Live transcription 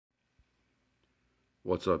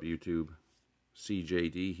What's up, YouTube?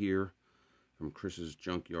 CJD here from Chris's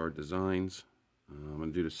Junkyard Designs. I'm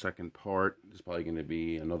going to do the second part. There's probably going to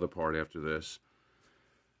be another part after this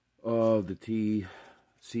of the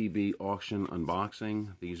TCB auction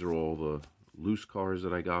unboxing. These are all the loose cars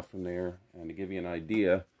that I got from there. And to give you an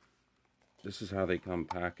idea, this is how they come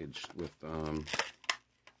packaged with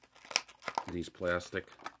these plastic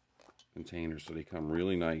containers. So they come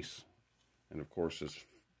really nice. And of course,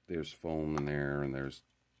 there's foam in there, and there's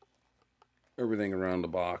everything around the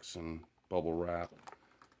box and bubble wrap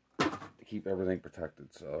to keep everything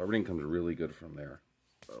protected. So everything comes really good from there.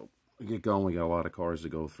 So we get going. We got a lot of cars to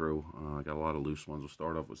go through. I got a lot of loose ones. We'll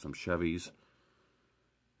start off with some Chevys.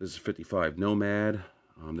 This is 55 Nomad.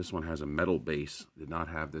 This one has a metal base. Did not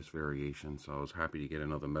have this variation, so I was happy to get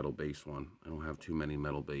another metal base one. I don't have too many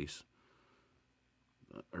metal base.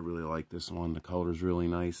 But I really like this one. The color is really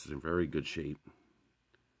nice. It's in very good shape.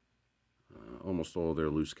 Almost all of their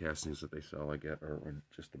loose castings that they sell, I get, are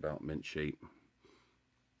just about mint shape.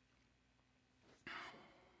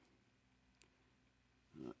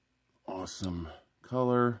 Awesome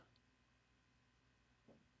color.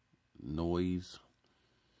 Noise.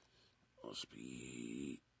 Must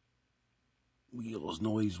be wheels,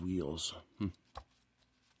 noise wheels. Sounds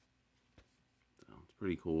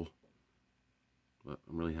pretty cool. But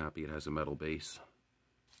I'm really happy it has a metal base.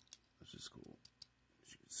 That's just cool.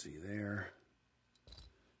 As you can see there.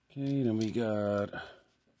 Okay, then we got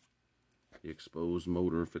the exposed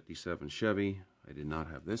motor 57 Chevy. I did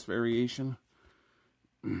not have this variation.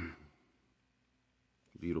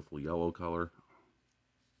 Beautiful yellow color.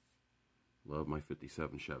 Love my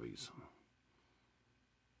 57 Chevys.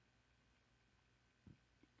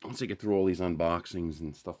 Once I get through all these unboxings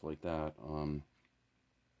and stuff like that,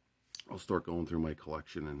 I'll start going through my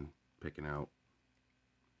collection and picking out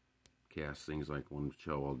castings. Like one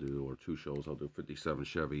show I'll do, or two shows I'll do 57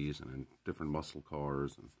 Chevys and then different muscle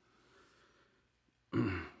cars,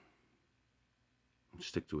 and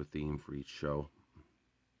stick to a theme for each show.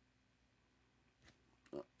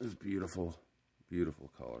 It's beautiful,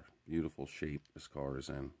 beautiful color, beautiful shape this car is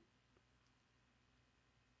in.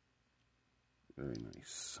 Very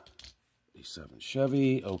nice. 57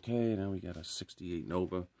 Chevy. Okay, now we got a 68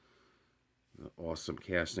 Nova. An awesome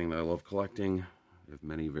casting that I love collecting. I have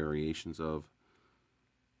many variations of.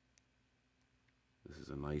 This is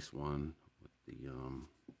a nice one with the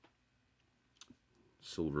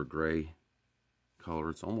silver gray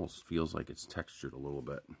color. It almost feels like it's textured a little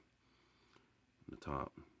bit on the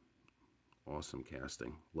top. Awesome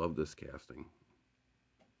casting. Love this casting.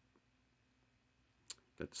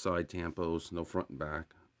 Got the side tampos, no front and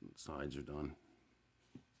back. The sides are done.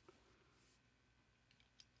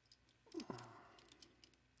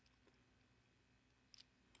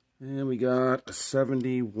 And we got a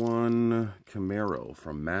 71 Camaro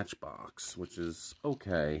from Matchbox, which is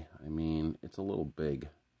okay. I mean, it's a little big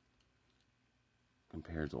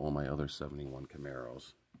compared to all my other 71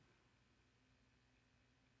 Camaros.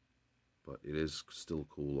 But it is still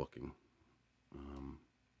cool looking.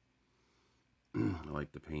 I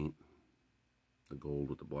like the paint. The gold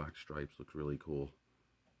with the black stripes looks really cool.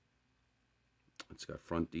 It's got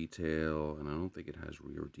front detail, and I don't think it has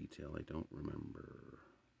rear detail. I don't remember.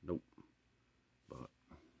 Nope. But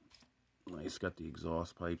nice. Got the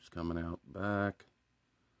exhaust pipes coming out back.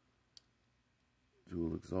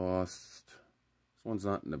 Dual exhaust. This one's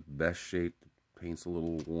not in the best shape. The paint's a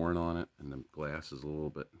little worn on it, and the glass is a little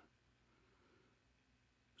bit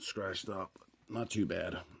scratched up. Not too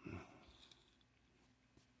bad.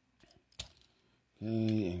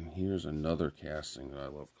 Okay, and here's another casting that I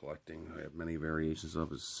love collecting. I have many variations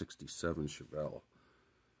of. Is 67 Chevelle.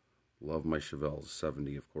 Love my Chevelle.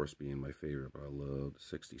 70, of course, being my favorite, but I love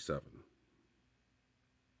 67.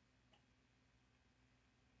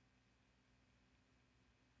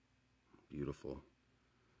 Beautiful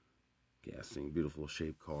casting, beautiful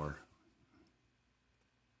shaped car.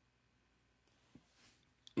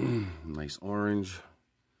 Nice orange.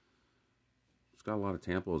 It's got a lot of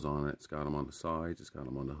tampos on it. It's got them on the sides, it's got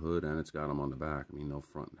them on the hood, and it's got them on the back. I mean, no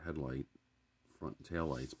front headlight, front and tail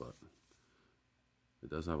lights, but it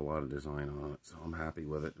does have a lot of design on it, so I'm happy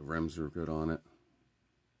with it. The rims are good on it.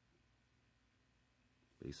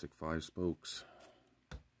 Basic 5 spokes.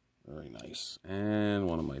 Very nice. And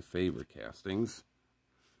one of my favorite castings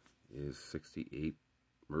is 68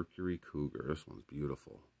 Mercury Cougar. This one's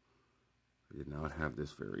beautiful. I did not have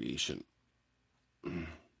this variation. So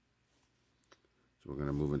we're going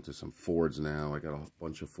to move into some Fords now. I got a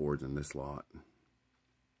bunch of Fords in this lot.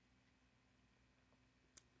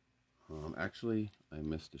 Actually, I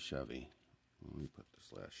missed a Chevy. Let me put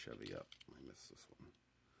this last Chevy up. I missed this one.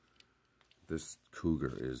 this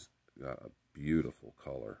Cougar is got a beautiful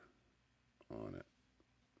color on it.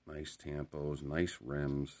 Nice tampos, nice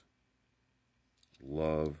rims.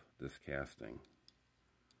 Love this casting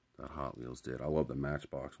that Hot Wheels did. I love the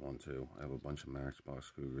Matchbox one too. I have a bunch of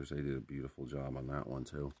Matchbox Cougars. They did a beautiful job on that one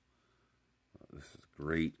too. This is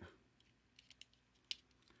great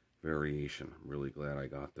variation. I'm really glad I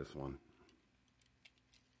got this one.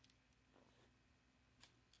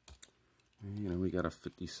 You know, we got a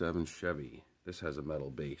 57 Chevy. This has a metal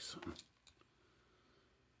base.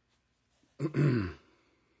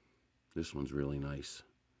 This one's really nice.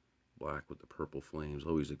 Black with the purple flames.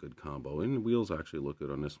 Always a good combo. And the wheels actually look good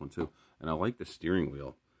on this one too. And I like the steering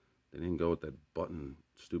wheel. They didn't go with that button,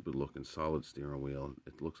 stupid looking solid steering wheel.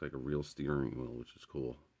 It looks like a real steering wheel, which is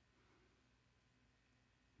cool.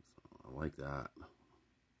 So I like that.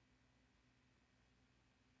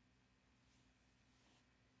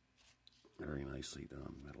 Very nicely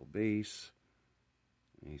done. Metal base.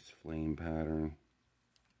 Nice flame pattern.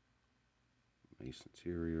 Nice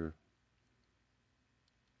interior.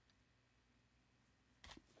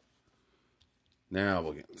 Now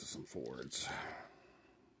we'll get into some Fords.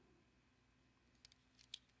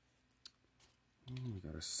 We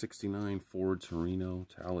got a 69 Ford Torino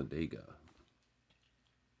Talladega.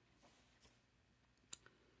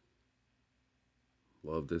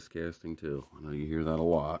 Love this casting too. I know you hear that a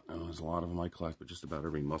lot. There's a lot of them I collect, but just about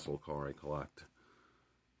every muscle car I collect.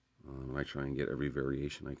 I try and get every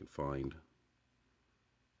variation I can find.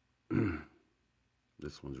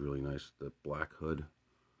 This one's really nice. The black hood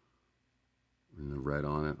and the red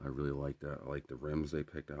on it. I really like that. I like the rims they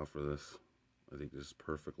picked out for this. I think this is a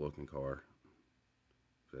perfect looking car.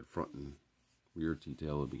 If that front and rear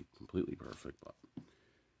detail would be completely perfect, but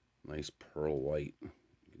nice pearl white. You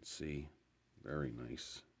can see. Very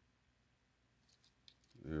nice.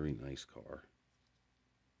 Very nice car.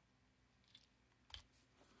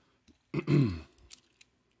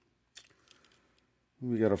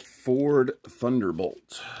 We got a Ford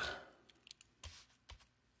Thunderbolt.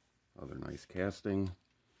 Other nice casting.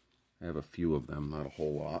 I have a few of them, not a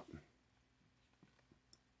whole lot.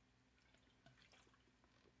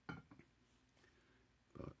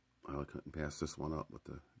 But I couldn't pass this one up with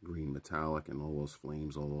the green metallic and all those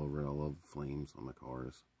flames all over it. I love flames on the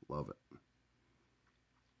cars. Love it.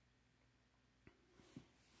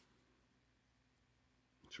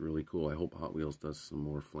 It's really cool. I hope Hot Wheels does some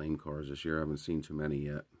more flame cars this year. I haven't seen too many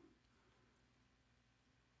yet.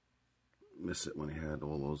 Miss it when they had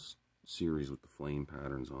all those series with the flame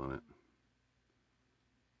patterns on it.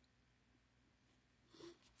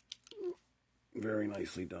 Very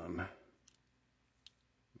nicely done.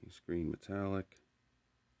 Nice green metallic.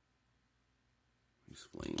 Nice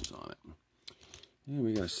flames on it. And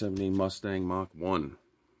we got a 78 Mustang Mach 1.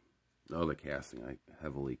 Another casting I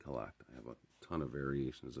heavily collect. I have a ton of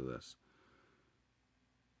variations of this.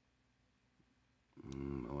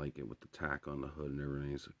 I like it with the tack on the hood and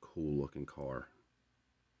everything. It's a cool looking car.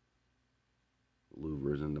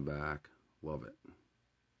 Louvers in the back. Love it.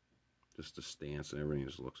 Just the stance and everything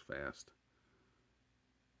just looks fast.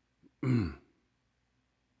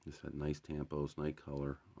 This had nice tampos, nice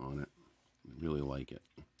color on it. I really like it.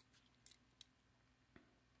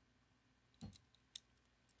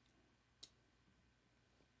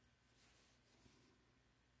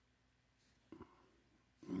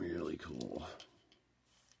 Really cool.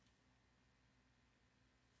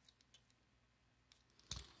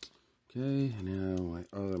 Okay, now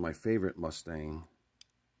my favorite Mustang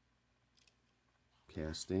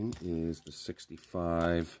casting is the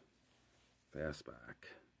 65 Fastback.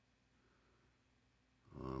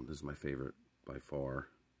 This is my favorite by far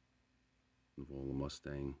of all the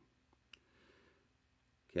Mustang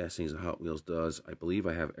castings that Hot Wheels does. I believe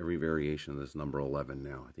I have every variation of this number 11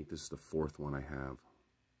 now. I think this is the 4th one I have.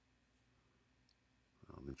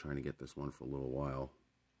 I've been trying to get this one for a little while.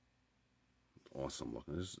 It's awesome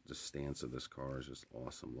looking. The stance of this car is just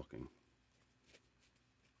awesome looking.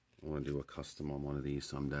 I want to do a custom on one of these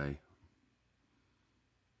someday.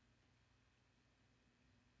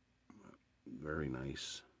 Very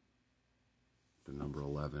nice. The number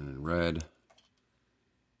 11 in red.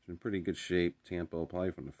 It's in pretty good shape. Tampo,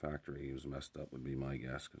 probably from the factory, he was messed up would be my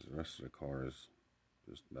guess, because the rest of the car is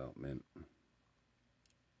just about mint.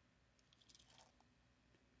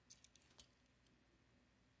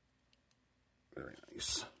 Very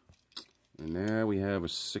nice. And now we have a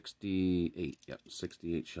 68. Yep,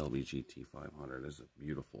 68 Shelby GT500. This is a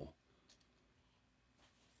beautiful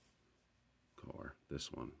car.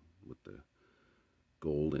 This one with the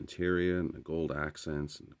gold interior and the gold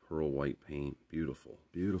accents and the pearl white paint. Beautiful,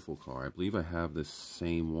 beautiful car. I believe I have this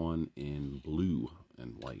same one in blue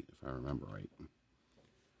and white, if I remember right.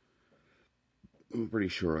 I'm pretty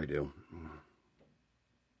sure I do.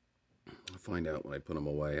 I'll find out when I put them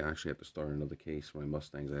away. I actually have to start another case for my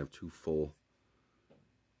Mustangs. I have 2 full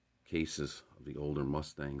cases of the older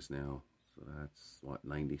Mustangs now. So that's, what,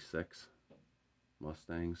 96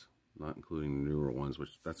 Mustangs? Not including the newer ones,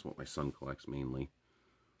 which that's what my son collects mainly.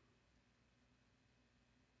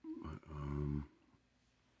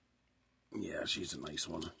 Yeah, she's a nice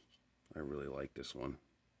one. I really like this one.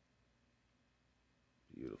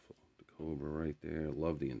 Beautiful. The Cobra right there.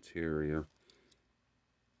 Love the interior.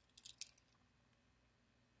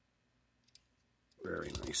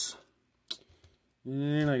 Very nice.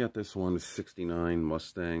 And I got this one, 69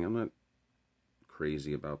 Mustang. I'm not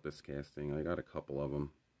crazy about this casting. I got a couple of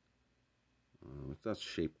them. It's not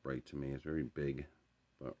shaped right to me. It's very big.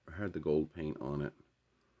 But I had the gold paint on it.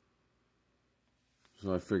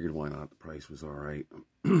 So I figured why not. The price was alright.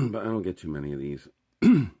 But I don't get too many of these.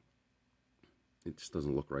 It just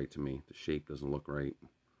doesn't look right to me. The shape doesn't look right.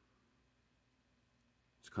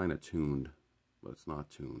 It's kind of tuned, but it's not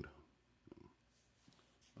tuned.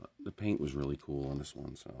 The paint was really cool on this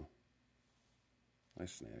one, so I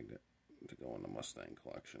snagged it to go in the Mustang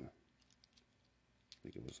collection. I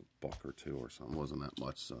think it was a buck or two or something. It wasn't that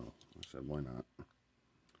much, so I said, why not?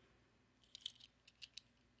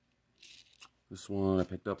 This one I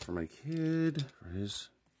picked up for my kid for his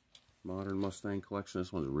modern Mustang collection.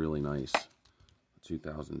 This one's really nice.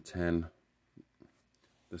 2010.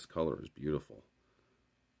 This color is beautiful.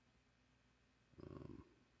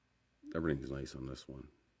 Everything's nice on this one.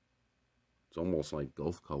 It's almost like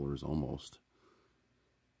Gulf colors, almost.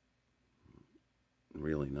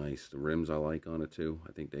 Really nice. The rims I like on it too.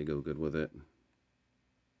 I think they go good with it.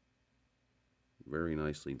 Very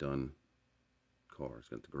nicely done car. It's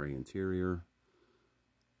got the gray interior.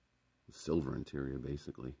 The silver interior,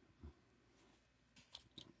 basically.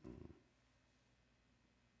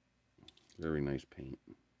 Very nice paint.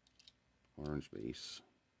 Orange base.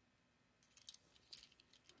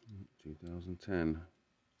 2010.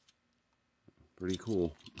 Pretty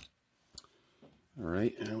cool.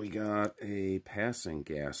 Alright, and we got a passing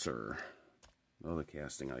gasser. Another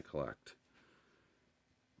casting I collect.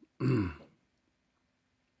 Not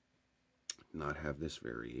have this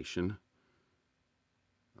variation.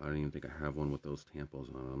 I don't even think I have one with those tampos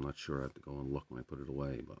on it. I'm not sure. I have to go and look when I put it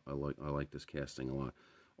away, but I like this casting a lot.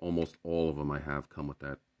 Almost all of them I have come with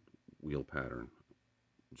that wheel pattern.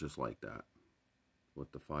 Just like that.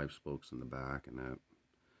 With the 5 spokes in the back and that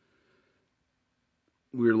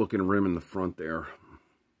weird looking rim in the front there.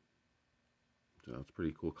 So it's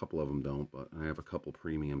pretty cool. A couple of them don't, but I have a couple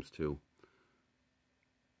premiums too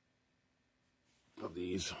of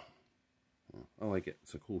these. I like it.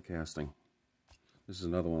 It's a cool casting. This is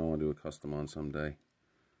another one I want to do a custom on someday.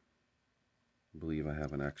 I believe I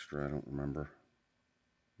have an extra. I don't remember.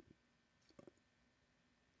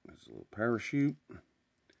 There's a little parachute.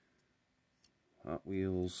 Hot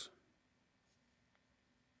Wheels.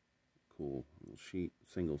 Cool. Little sheet.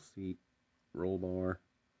 Single seat. Roll bar.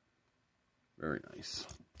 Very nice.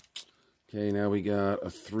 Okay, now we got a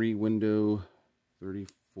 3-window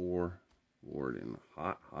 34 Ford in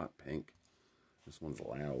hot pink. This one's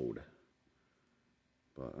loud.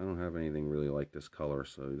 But I don't have anything really like this color,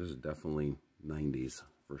 so this is definitely 90s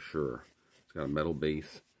for sure. It's got a metal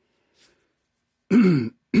base.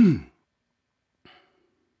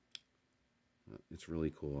 It's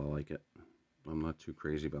really cool. I like it. I'm not too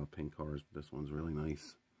crazy about pink cars, but this one's really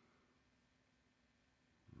nice.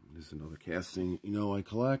 This is another casting I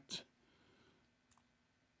collect.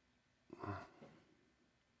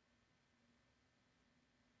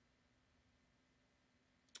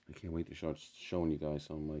 I can't wait to start showing you guys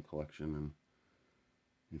some of my collection and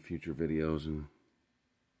in future videos and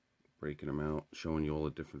breaking them out, showing you all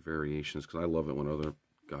the different variations, because I love it when other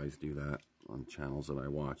guys do that on channels that I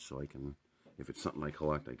watch, so I can, if it's something I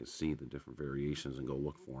collect, I can see the different variations and go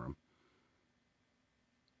look for them.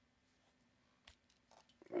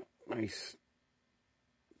 Nice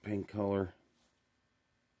pink color.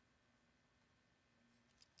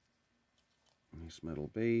 Nice metal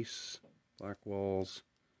base, black walls.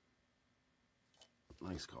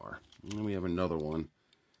 Nice car. And then we have another one,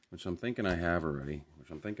 which I'm thinking I have already, which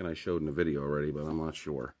I'm thinking I showed in the video already, but I'm not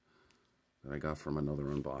sure, that I got from another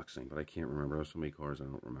unboxing, but I can't remember. There's so many cars I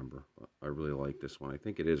don't remember, but I really like this one. I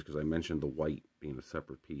think it is because I mentioned the white being a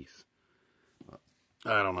separate piece.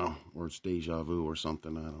 I don't know, or it's deja vu or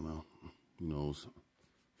something. I don't know. Who knows?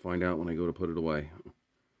 Find out when I go to put it away.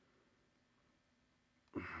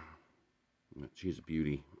 She's a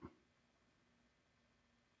beauty.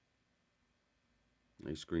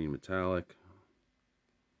 Nice green metallic.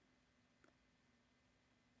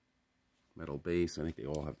 Metal base. I think they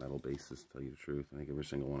all have metal bases, to tell you the truth. I think every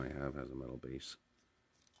single one I have has a metal base.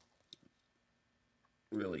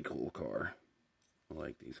 Really cool car. I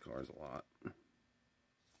like these cars a lot.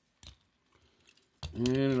 And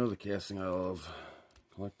another casting I love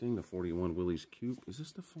collecting, the 41 Willys Cube. Is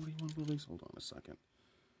this the 41 Willys? Hold on a second.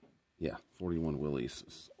 Yeah, 41 Willys.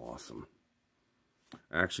 This is awesome.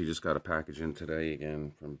 I actually just got a package in today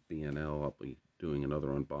again from B&L. I'll be doing another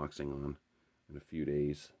unboxing on in a few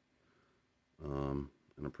days.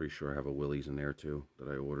 And I'm pretty sure I have a Willys in there too that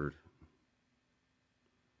I ordered.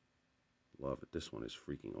 Love it. This one is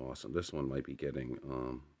freaking awesome. This one might be getting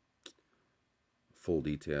full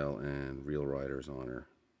detail and real riders on her,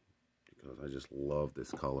 because I just love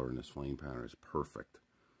this color, and this flame pattern is perfect.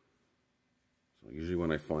 So usually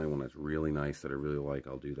when I find one that's really nice that I really like,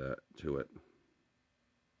 I'll do that to it.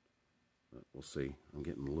 But we'll see. I'm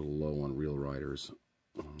getting a little low on real riders.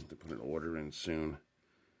 I'll have to put an order in soon.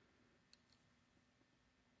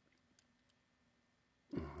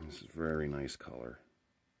 This is very nice color.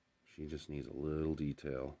 She just needs a little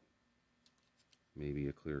detail. Maybe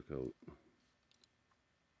a clear coat.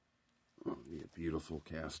 Oh, be a beautiful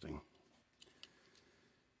casting.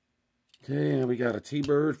 Okay, and we got a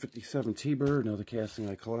T-Bird, 57 T-Bird, another casting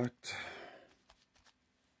I collect.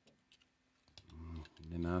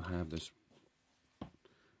 Did not have this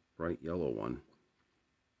bright yellow one.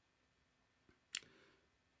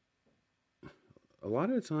 A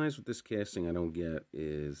lot of the times with this casting I don't get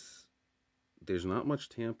is there's not much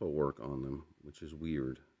tampo work on them, which is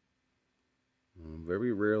weird.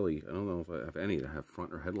 Very rarely, I don't know if I have any that have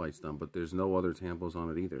front or headlights done, but there's no other tampos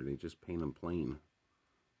on it either. They just paint them plain.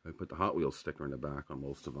 I put the Hot Wheels sticker in the back on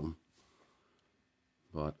most of them.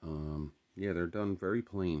 But, yeah, they're done very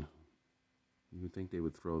plain. You would think they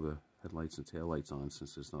would throw the headlights and taillights on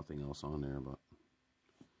since there's nothing else on there, but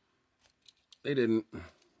they didn't.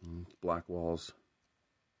 Black walls.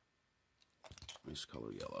 Nice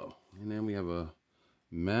color yellow. And then we have a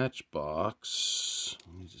Matchbox.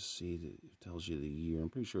 Let me just see. It tells you the year. I'm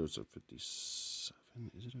pretty sure it's a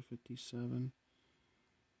 57. Is it a 57?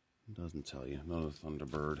 It doesn't tell you. Another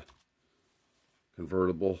Thunderbird.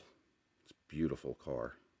 Convertible. It's a beautiful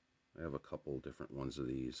car. I have a couple different ones of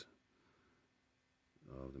these.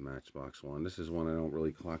 The Matchbox one. This is one I don't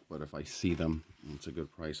really collect, but if I see them, and it's a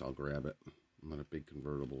good price, I'll grab it. I'm not a big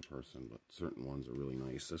convertible person, but certain ones are really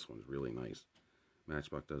nice. This one's really nice.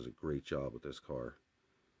 Matchbox does a great job with this car.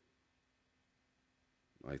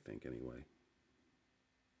 I think, anyway.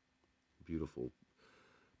 Beautiful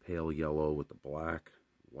pale yellow with the black,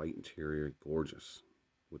 white interior, gorgeous.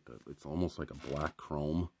 With the, it's almost like a black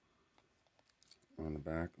chrome on the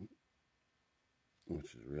back,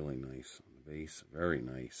 which is really nice. On the base, very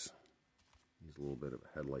nice. Needs a little bit of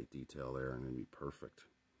a headlight detail there, and it'd be perfect.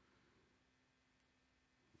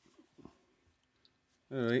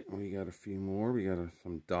 All right, we got a few more. We got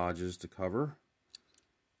some Dodges to cover.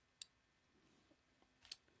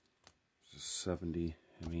 This is a 70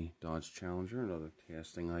 Hemi Dodge Challenger, another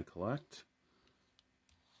casting I collect.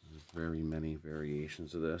 There's very many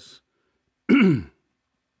variations of this.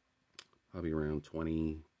 Probably around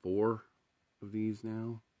 24 of these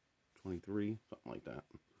now. 23, something like that.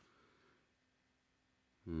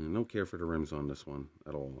 No care for the rims on this one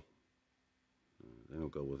at all. They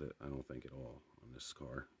don't go with it, I don't think, at all on this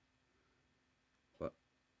car. But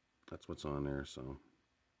that's what's on there, so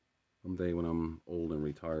someday when I'm old and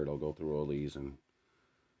retired, I'll go through all these and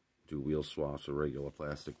do wheel swaps or regular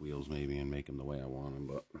plastic wheels maybe and make them the way I want them,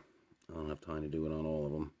 but I don't have time to do it on all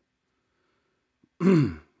of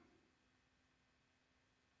them.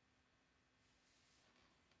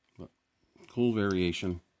 But cool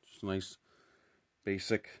variation. Just nice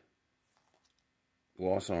basic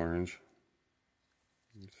gloss orange.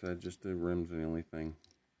 Like I said, just the rims are the only thing.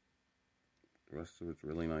 The rest of it's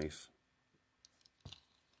really nice.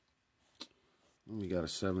 And we got a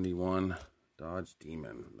 71 Dodge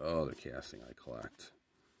Demon. Oh, the casting I collect.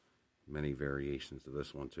 Many variations of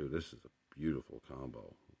this one too. This is a beautiful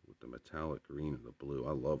combo with the metallic green and the blue.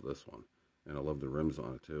 I love this one. And I love the rims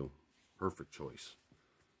on it too. Perfect choice.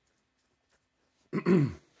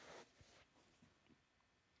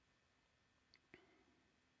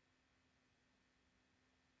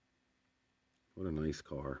 What a nice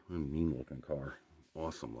car. What a mean looking car.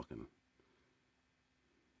 Awesome looking.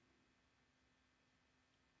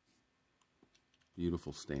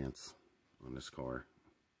 Beautiful stance on this car.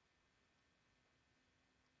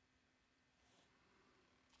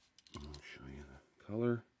 I'll show you the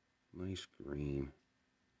color. Nice green.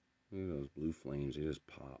 Look at those blue flames. They just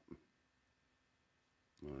pop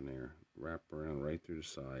on there. Wrap around right through the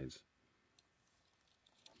sides.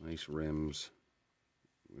 Nice rims.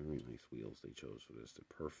 Very nice wheels they chose for this. They're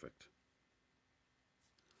perfect.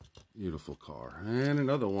 Beautiful car. And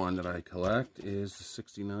another one that I collect is the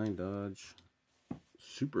 69 Dodge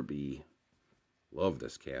Super Bee. Love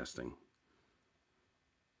this casting.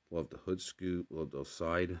 Love the hood scoop. Love those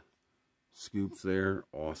side scoops there.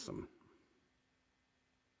 Awesome.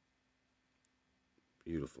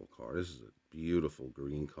 Beautiful car. This is a beautiful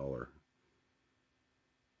green color.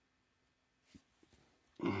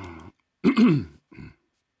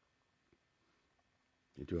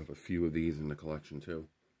 You do have a few of these in the collection too.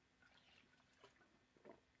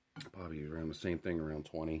 Probably around the same thing, around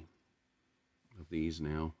 20 of these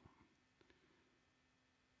now.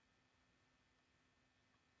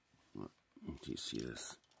 Do you see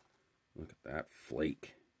this? Look at that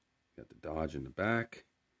flake. Got the Dodge in the back.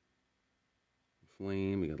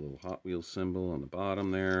 Flame. We got a little Hot Wheels symbol on the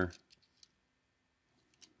bottom there.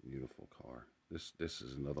 Beautiful car. This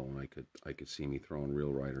is another one I could see me throwing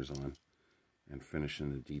Real Riders on and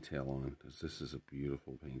finishing the detail on, because this is a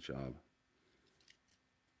beautiful paint job.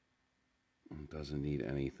 It doesn't need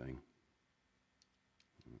anything.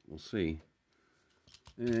 We'll see.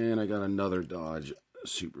 And I got another Dodge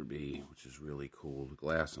Super Bee, which is really cool. The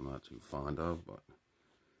glass I'm not too fond of, but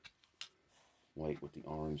white with the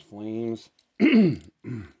orange flames.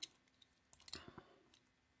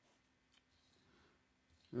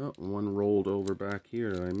 Oh, one rolled over back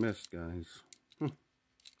here that I missed, guys.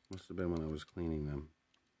 Must have been when I was cleaning them.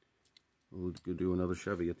 We'll do another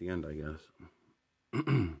Chevy at the end, I guess.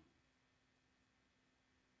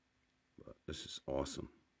 But this is awesome.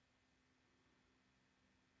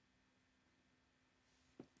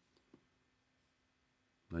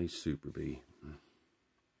 Nice Super Bee.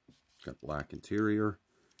 Got black interior.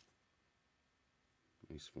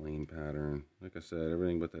 Nice flame pattern. Like I said,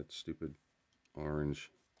 everything but that stupid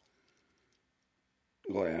orange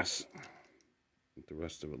glass. But the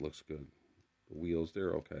rest of it looks good. The wheels,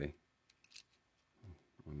 they're okay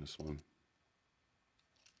on this one.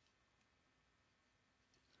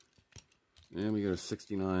 And we got a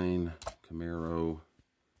 69 Camaro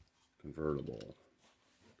convertible.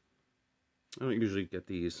 I don't usually get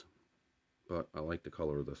these, but I like the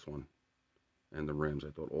color of this one. And the rims. I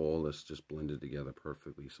thought all this just blended together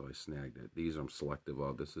perfectly, so I snagged it. These I'm selective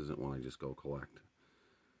of. This isn't one I just go collect.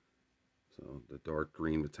 So the dark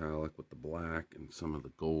green metallic with the black and some of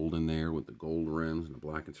the gold in there with the gold rims and the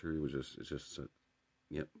black interior was just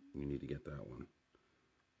yep, you need to get that one.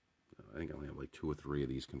 I think I only have like 2 or 3 of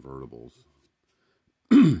these convertibles.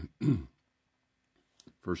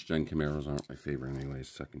 First gen Camaros aren't my favorite anyways,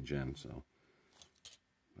 second gen, so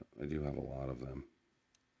but I do have a lot of them.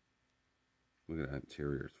 Look at that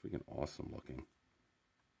interior, it's freaking awesome looking.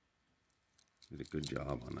 Did a good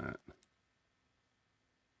job on that.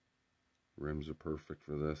 Rims are perfect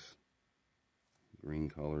for this. Green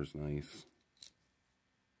color's nice.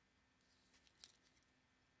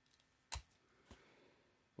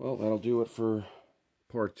 Well, that'll do it for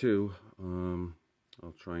part 2.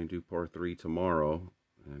 I'll try and do part 3 tomorrow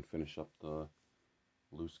and finish up the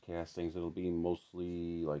loose castings. It'll be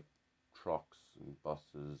mostly like trucks and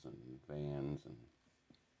buses and vans and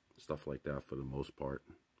stuff like that for the most part.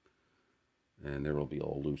 And there will be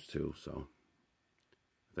all loose too, so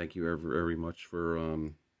thank you very much for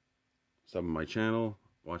subbing my channel,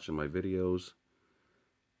 watching my videos.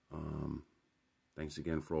 Thanks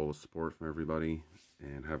again for all the support from everybody,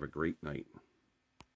 and have a great night.